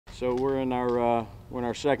So we're in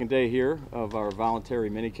our second day here of our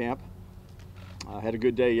voluntary minicamp. Had a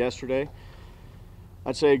good day yesterday.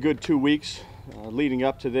 I'd say a good 2 weeks leading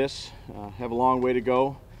up to this. Have a long way to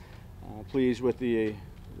go. Pleased with the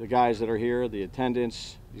guys that are here, the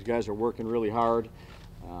attendance. These guys are working really hard.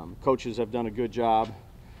 Coaches have done a good job.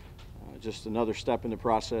 Just another step in the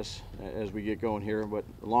process as we get going here, but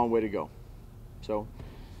a long way to go. So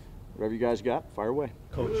whatever you guys got, fire away.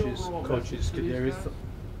 Coaches,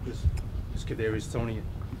 is Kadarius Toney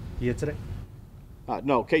here today?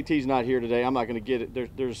 No, KT's not here today. I'm not going to get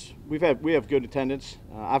it. We have good attendance.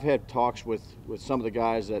 I've had talks with some of the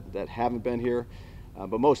guys that haven't been here,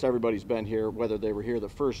 but most everybody's been here, whether they were here the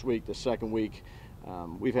first week, the second week.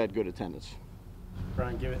 We've had good attendance.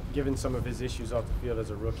 Brian, given some of his issues off the field as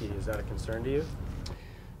a rookie, is that a concern to you?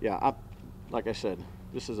 Yeah, like I said,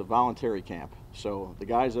 this is a voluntary camp. So the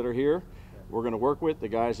guys that are here, we're going to work with. The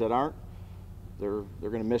guys that aren't, they're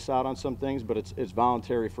going to miss out on some things, but it's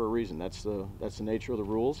voluntary for a reason. That's the nature of the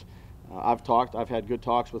rules. I've had good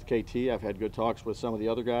talks with KT. I've had good talks with some of the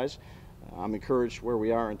other guys. I'm encouraged where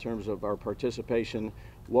we are in terms of our participation,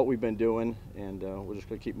 what we've been doing, and we're just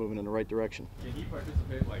going to keep moving in the right direction. Can he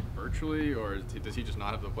participate like virtually, or does he just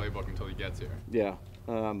not have the playbook until he gets here? Yeah.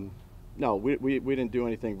 No, we didn't do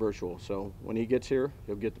anything virtual. So when he gets here,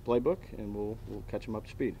 he'll get the playbook, and we'll catch him up to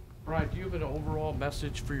speed. Brian, do you have an overall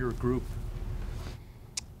message for your group?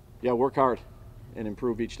 Yeah, work hard and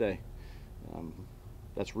improve each day.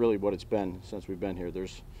 That's really what it's been since we've been here.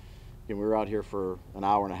 We were out here for an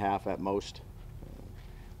hour and a half at most.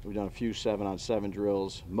 We've done a few 7-on-7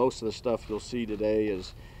 drills. Most of the stuff you'll see today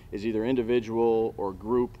is either individual or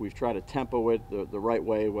group. We've tried to tempo it the right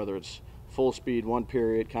way, whether it's full speed one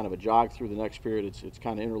period, kind of a jog through the next period. It's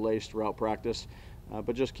kind of interlaced throughout practice,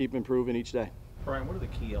 but just keep improving each day. Brian, what are the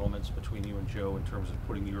key elements between you and Joe in terms of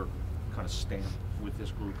putting your kind of stamp with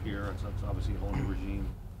this group here? It's obviously a whole new regime.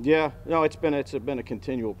 Yeah, no, it's been a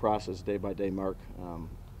continual process day by day, Mark.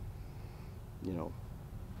 You know,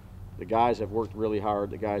 the guys have worked really hard.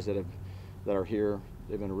 The guys that are here,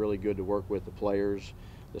 they've been really good to work with. The players,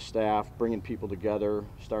 the staff, bringing people together,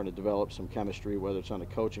 starting to develop some chemistry, whether it's on the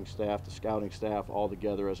coaching staff, the scouting staff, all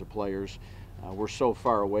together as the players. We're so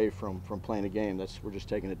far away from playing a game. We're just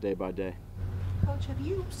taking it day by day. Coach, have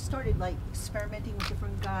you started like experimenting with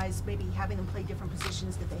different guys, maybe having them play different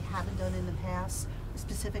positions that they haven't done in the past,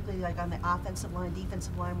 specifically like on the offensive line,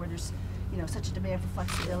 defensive line, where there's such a demand for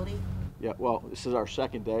flexibility? Yeah, well, this is our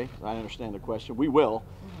second day. I understand the question. We will.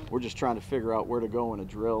 We're just trying to figure out where to go in a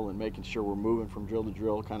drill and making sure we're moving from drill to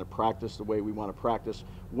drill, kind of practice the way we want to practice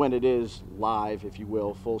when it is live, if you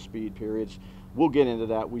will, full speed periods. We'll get into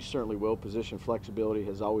that. We certainly will. Position flexibility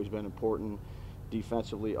has always been important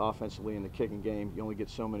defensively, offensively in the kicking game. You only get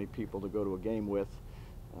so many people to go to a game with.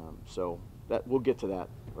 So that we'll get to that.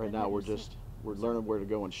 Right now we're learning where to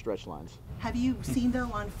go in stretch lines. Have you seen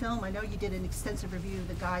though on film, I know you did an extensive review of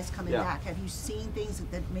the guys coming back. Have you seen things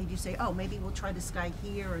that made you say, oh, maybe we'll try this guy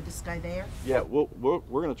here or this guy there? Yeah, we're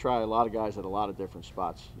going to try a lot of guys at a lot of different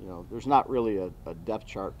spots. There's not really a depth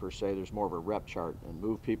chart per se. There's more of a rep chart, and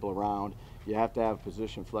move people around. You have to have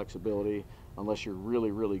position flexibility unless you're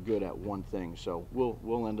really, really good at one thing. So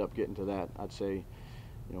we'll end up getting to that, I'd say,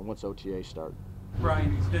 once OTAs start.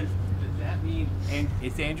 Brian, does that mean,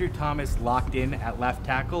 is Andrew Thomas locked in at left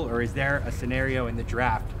tackle, or is there a scenario in the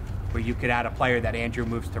draft where you could add a player that Andrew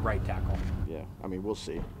moves to right tackle? Yeah, I mean, we'll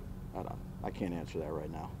see. I can't answer that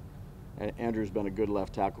right now. Andrew's been a good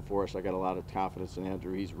left tackle for us. I got a lot of confidence in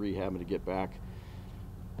Andrew. He's rehabbing to get back.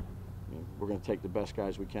 We're going to take the best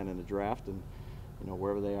guys we can in the draft, and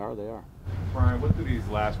wherever they are, they are. Brian, what do these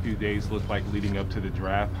last few days look like leading up to the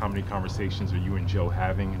draft? How many conversations are you and Joe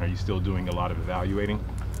having, and are you still doing a lot of evaluating?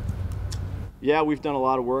 Yeah, we've done a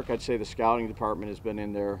lot of work. I'd say the scouting department has been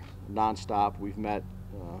in there nonstop. We've met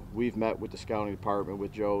with the scouting department,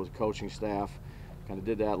 with Joe, the coaching staff. Kind of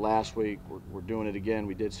did that last week. We're doing it again.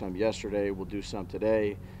 We did some yesterday. We'll do some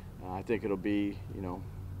today. I think it'll be,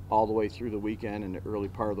 all the way through the weekend and the early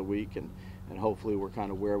part of the week, and hopefully we're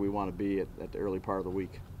kind of where we want to be at the early part of the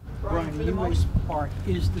week. Brian, for the most part,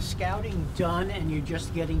 is the scouting done and you're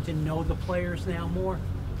just getting to know the players now more?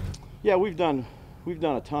 Yeah, we've done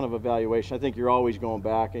a ton of evaluation. I think you're always going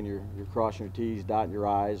back and you're crossing your T's, dotting your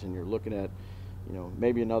I's, and you're looking at,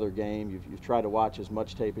 maybe another game. You've tried to watch as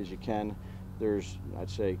much tape as you can. There's, I'd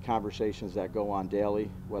say, conversations that go on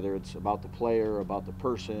daily, whether it's about the player, about the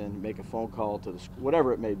person, make a phone call to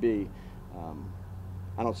whatever it may be.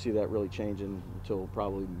 I don't see that really changing until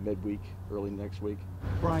probably midweek, early next week.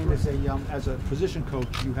 Brian, as a position coach,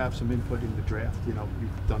 you have some input in the draft.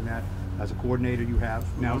 You've done that. As a coordinator, you have.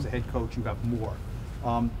 Now as a head coach, you have more.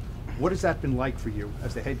 What has that been like for you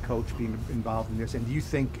as the head coach being involved in this? And do you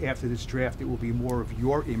think after this draft it will be more of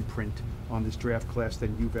your imprint on this draft class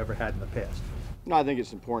than you've ever had in the past? No, I think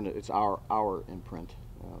it's important that it's our imprint.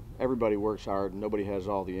 Everybody works hard. Nobody has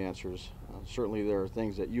all the answers. Certainly there are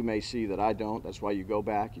things that you may see that I don't. That's why you go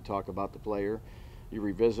back, you talk about the player, you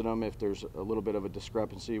revisit them if there's a little bit of a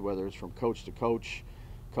discrepancy, whether it's from coach to coach,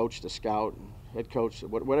 coach to scout, head coach,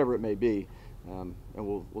 whatever it may be, and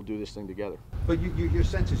we'll do this thing together. But your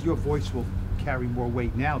sense is your voice will carry more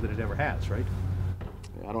weight now than it ever has, right?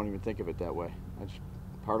 I don't even think of it that way. That's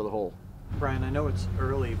part of the whole. Brian, I know it's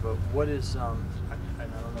early, but what is, I don't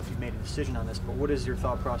know if you've made a decision on this, but what is your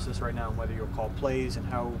thought process right now on whether you'll call plays and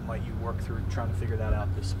how might you work through trying to figure that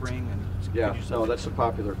out this spring? And Yeah, no, that's a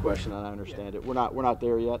popular question, and I understand it. We're not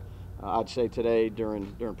there yet. I'd say today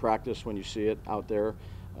during practice when you see it out there,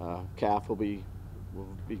 CAF will be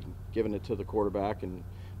giving it to the quarterback and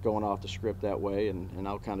going off the script that way, and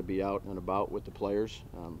I'll kind of be out and about with the players.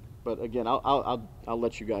 But again, I'll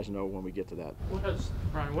let you guys know when we get to that.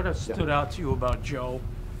 Brian, what has stood out to you about Joe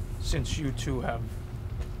since you two have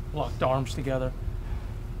locked arms together?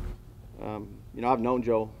 You know, I've known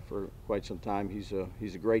Joe for quite some time. He's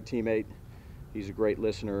a great teammate. He's a great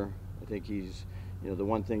listener. I think he's, you know, the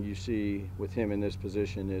one thing you see with him in this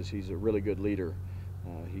position is he's a really good leader.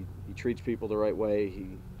 He treats people the right way.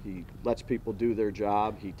 He lets people do their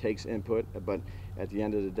job. He takes input, but at the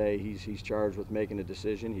end of the day, he's charged with making a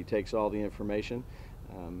decision. He takes all the information,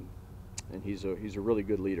 and he's a really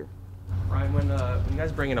good leader. Brian, when you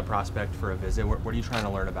guys bring in a prospect for a visit, what are you trying to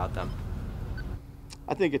learn about them?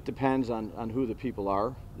 I think it depends on who the people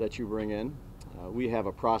are that you bring in. We have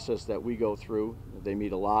a process that we go through. They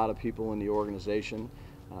meet a lot of people in the organization.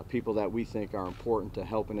 People that we think are important to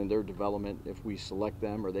helping in their development if we select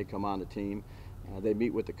them or they come on the team. They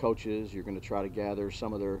meet with the coaches. You're going to try to gather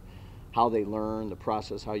some of how they learn, the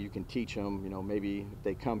process, how you can teach them. You know, maybe if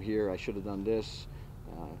they come here, I should have done this.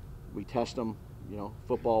 We test them, you know,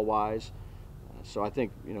 football-wise. So I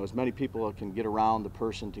think, you know, as many people can get around the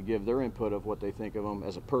person to give their input of what they think of them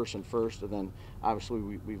as a person first, and then obviously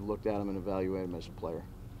we've looked at them and evaluated them as a player.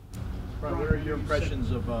 Brian, what are your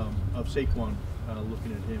impressions of Saquon,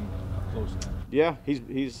 looking at him up close now? Yeah, he's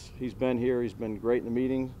been here. He's been great in the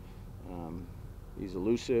meeting. He's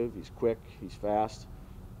elusive. He's quick. He's fast.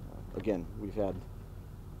 Again, we've had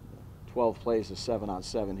 12 plays of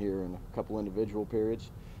 7-on-7 here in a couple individual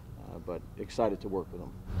periods, but excited to work with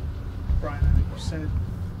him. Brian, I think you said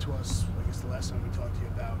to us, I guess the last time we talked to you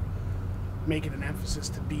about making an emphasis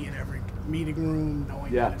to be in every meeting room,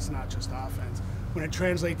 knowing that it's not just offense. When it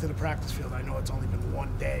translates to the practice field, I know it's only been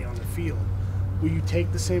one day on the field. Will you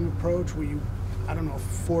take the same approach? Will you, I don't know if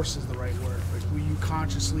force is the right word, but will you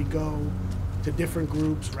consciously go to different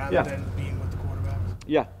groups rather than being with the quarterbacks?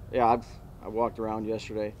 Yeah, I walked around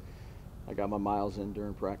yesterday. I got my miles in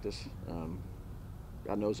during practice.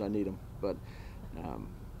 God knows I need them, but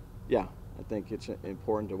yeah, I think it's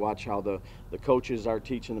important to watch how the coaches are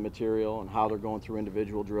teaching the material and how they're going through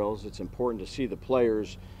individual drills. It's important to see the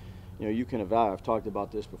players. You know, you can evaluate. I've talked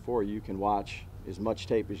about this before. You can watch as much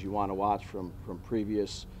tape as you want to watch from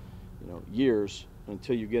previous, you know, years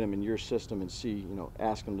until you get them in your system and see, you know,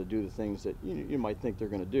 ask them to do the things that you might think they're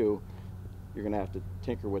going to do. You're going to have to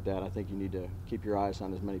tinker with that. I think you need to keep your eyes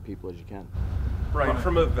on as many people as you can. Brian,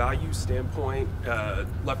 from a value standpoint,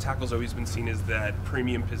 left tackle's always been seen as that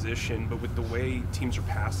premium position, but with the way teams are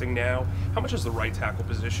passing now, how much has the right tackle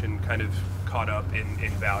position kind of caught up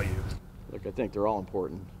in value? Look, I think they're all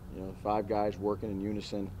important. You know, 5 guys working in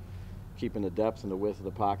unison, keeping the depth and the width of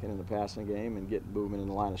the pocket in the passing game and getting movement in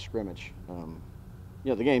the line of scrimmage. You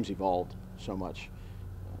know, the game's evolved so much.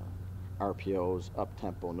 RPOs,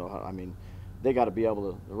 up-tempo, I mean, they got to be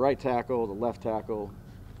able to, the right tackle, the left tackle,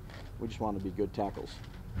 we just want to be good tackles.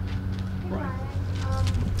 Brian, I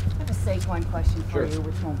have a Saquon question for you,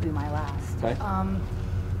 which won't be my last. Okay.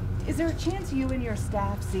 Is there a chance you and your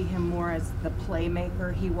staff see him more as the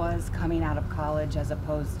playmaker he was coming out of college as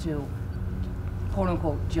opposed to, quote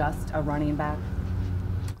unquote, just a running back?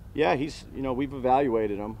 Yeah, he's, you know, we've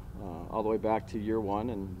evaluated him all the way back to year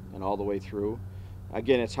 1 and all the way through.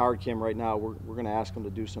 Again, it's hard, Kim, right now. We're going to ask him to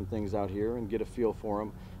do some things out here and get a feel for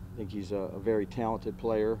him. I think he's a very talented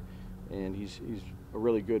player, and he's a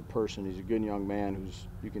really good person. He's a good young man who's,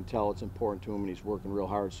 you can tell it's important to him, and he's working real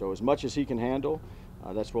hard. So as much as he can handle,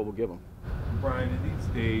 that's what we'll give him. Brian, in these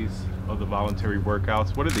days of the voluntary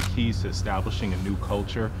workouts, what are the keys to establishing a new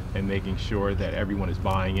culture and making sure that everyone is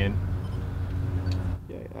buying in?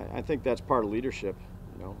 Yeah, I think that's part of leadership,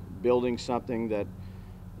 you know, building something that,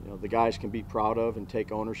 you know, the guys can be proud of and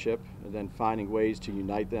take ownership, and then finding ways to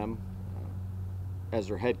unite them as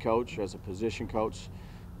their head coach, as a position coach.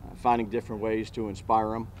 finding different ways to inspire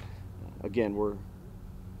them. Again, we're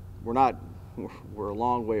a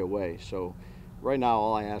long way away. So right now,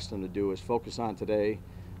 all I ask them to do is focus on today.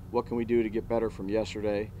 What can we do to get better from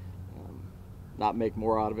yesterday? Not make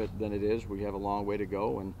more out of it than it is. We have a long way to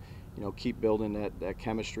go, and keep building that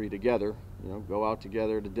chemistry together. Go out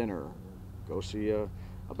together to dinner, go see a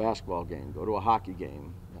basketball game, go to a hockey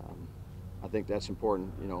game. I think that's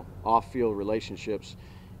important. Off-field relationships,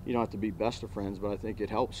 you don't have to be best of friends, but I think it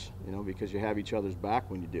helps, because you have each other's back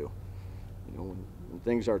when you do. When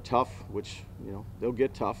things are tough, which, they'll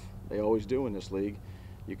get tough, they always do in this league,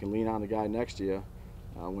 you can lean on the guy next to you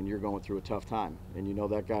when you're going through a tough time, and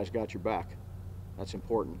that guy's got your back. That's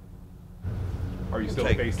important. Are you still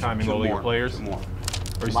FaceTiming all of your players?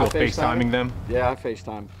 Are you still FaceTiming them? Yeah, I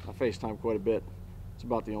FaceTime quite a bit. It's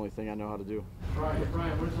about the only thing I know how to do. Brian,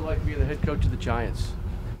 what is it like being the head coach of the Giants?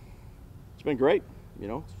 It's been great,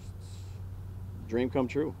 dream come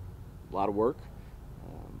true. A lot of work.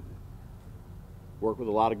 Work with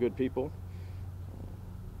a lot of good people.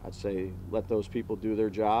 I'd say let those people do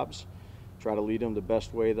their jobs. Try to lead them the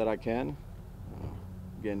best way that I can.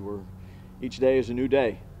 Again, each day is a new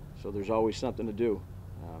day, so there's always something to do.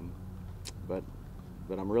 But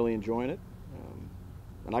I'm really enjoying it,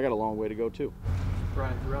 and I got a long way to go too.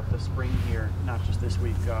 Brian, throughout the spring here, not just this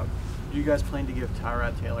week, do you guys plan to give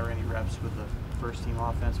Tyrod Taylor any reps with the first-team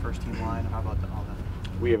offense, first-team line? How about all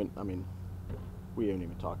that? We haven't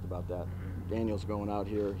even talked about that. Daniel's going out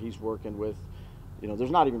here. He's working with,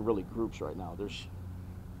 there's not even really groups right now. There's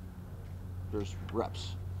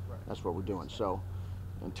reps. That's what we're doing. So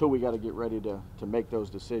until we got to get ready to make those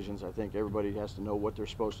decisions, I think everybody has to know what they're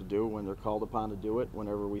supposed to do when they're called upon to do it.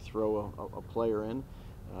 Whenever we throw a player in,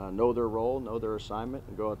 know their role, know their assignment,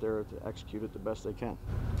 and go out there to execute it the best they can.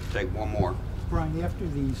 Take one more. Brian, after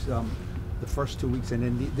these, the first 2 weeks and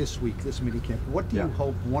then this week, this minicamp, what do you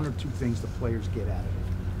hope one or two things the players get out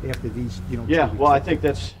of it after these, 2 weeks? Well, I think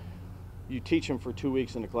you teach them for 2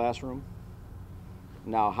 weeks in the classroom.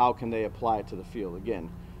 Now, how can they apply it to the field? Again,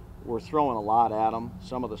 we're throwing a lot at them.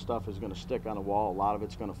 Some of the stuff is going to stick on the wall. A lot of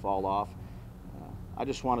it's going to fall off. I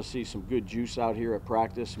just want to see some good juice out here at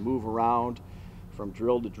practice, move around from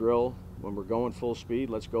drill to drill. When we're going full speed,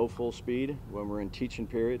 let's go full speed. When we're in teaching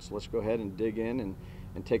periods, let's go ahead and dig in and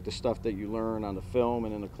take the stuff that you learn on the film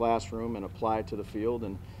and in the classroom and apply it to the field.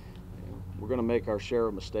 And we're going to make our share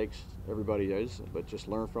of mistakes. Everybody is, but just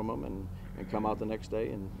learn from them and come out the next day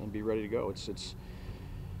and be ready to go. It's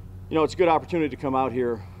a good opportunity to come out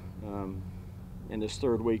here in this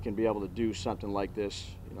third week and be able to do something like this.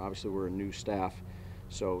 Obviously we're a new staff,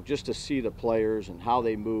 so just to see the players and how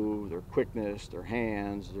they move, their quickness, their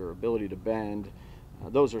hands, their ability to bend,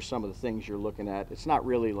 those are some of the things you're looking at. It's not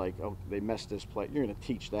really like, oh, they messed this play. You're going to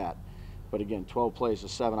teach that, but again, 12 plays of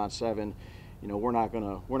 7-on-7.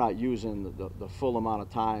 We're not using the full amount of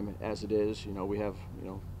time as it is. We have,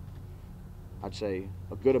 I'd say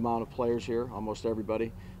a good amount of players here, almost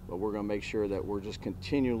everybody, but we're going to make sure that we're just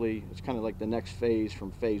continually, it's kind of like the next phase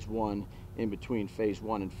from phase 1, in between phase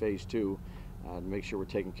 1 and phase 2, to make sure we're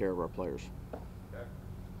taking care of our players.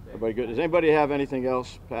 Everybody good? Does anybody have anything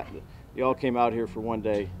else? Pat, you all came out here for one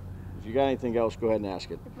day. If you got anything else, go ahead and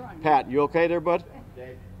ask it. Pat, you okay there, bud?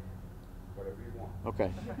 Whatever you want.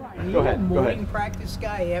 Okay. Go ahead. Morning practice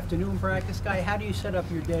guy, afternoon practice guy. How do you set up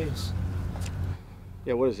your days?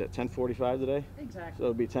 Yeah, what is it, 10:45 today? Exactly. So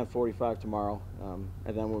it'll be 10:45 tomorrow,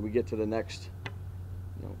 and then when we get to the next,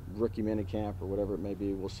 rookie minicamp or whatever it may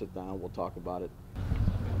be, we'll sit down, we'll talk about it.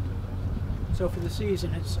 So for the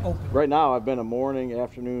season, it's open. Right now, I've been a morning,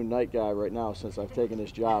 afternoon, night guy right now since I've taken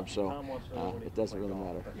this job, so it doesn't really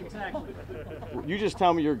matter. Exactly. You just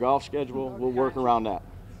tell me your golf schedule, we'll work around that.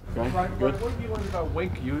 Okay? Brian, Good? what have you learned about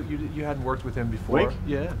Wink? You hadn't worked with him before. Wink?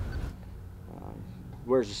 Yeah.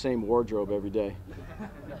 Wears the same wardrobe every day.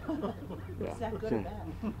 Is that good or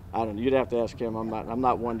bad? I don't know. You'd have to ask him. I'm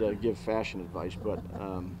not one to give fashion advice, but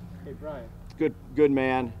Hey, Brian. good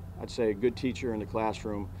man. I'd say a good teacher in the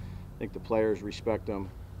classroom. I think the players respect him.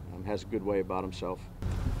 Has a good way about himself.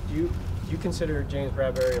 Do you consider James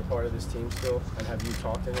Bradbury a part of this team still, and have you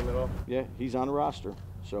talked to him at all? Yeah, he's on the roster.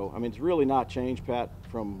 So it's really not changed, Pat,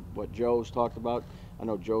 from what Joe's talked about. I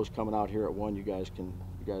know Joe's coming out here at 1. You guys can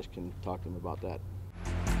talk to him about that.